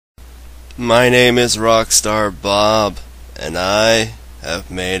My name is Rockstar Bob, and I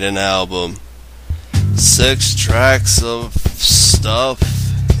have made an album. 6 tracks of stuff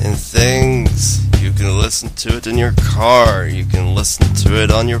and things. You can listen to it in your car, you can listen to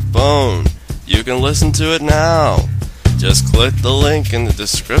it on your phone, you can listen to it now. Just click the link in the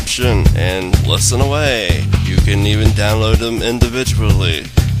description and listen away. You can even download them individually.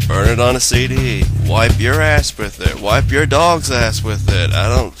 Burn it on a CD. Wipe your ass with it. Wipe your dog's ass with it. I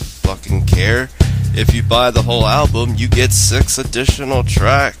don't fucking care. If you buy the whole album, you get 6 additional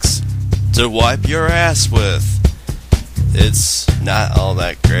tracks to wipe your ass with. It's not all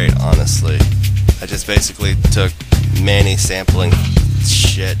that great, honestly. I just basically took many sampling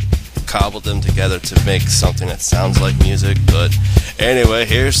shit, cobbled them together to make something that sounds like music. But anyway,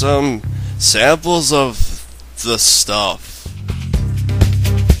 here's some samples of the stuff.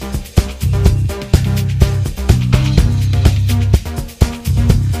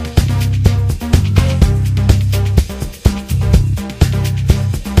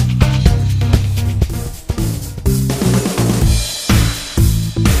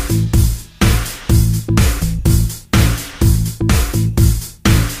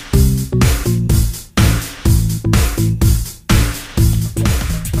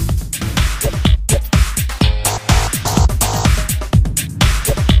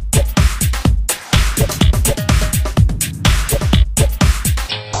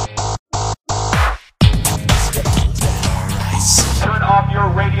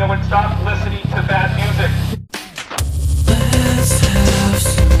 And stop listening to bad music. Let's have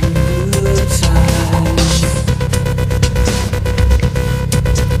some good times.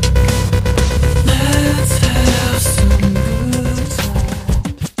 Let's have some good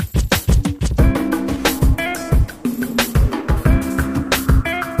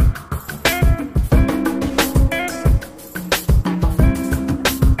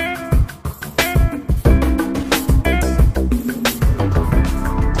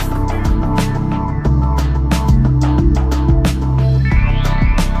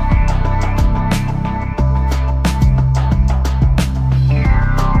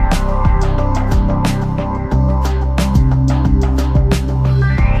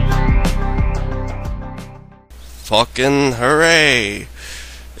Fucking hooray!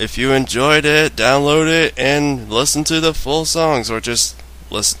 If you enjoyed it, download it and listen to the full songs, or just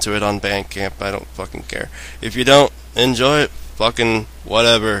listen to it on Bandcamp. I don't fucking care. If you don't enjoy it, fucking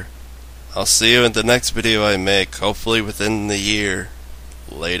whatever. I'll see you in the next video I make, hopefully within the year.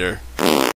 Later.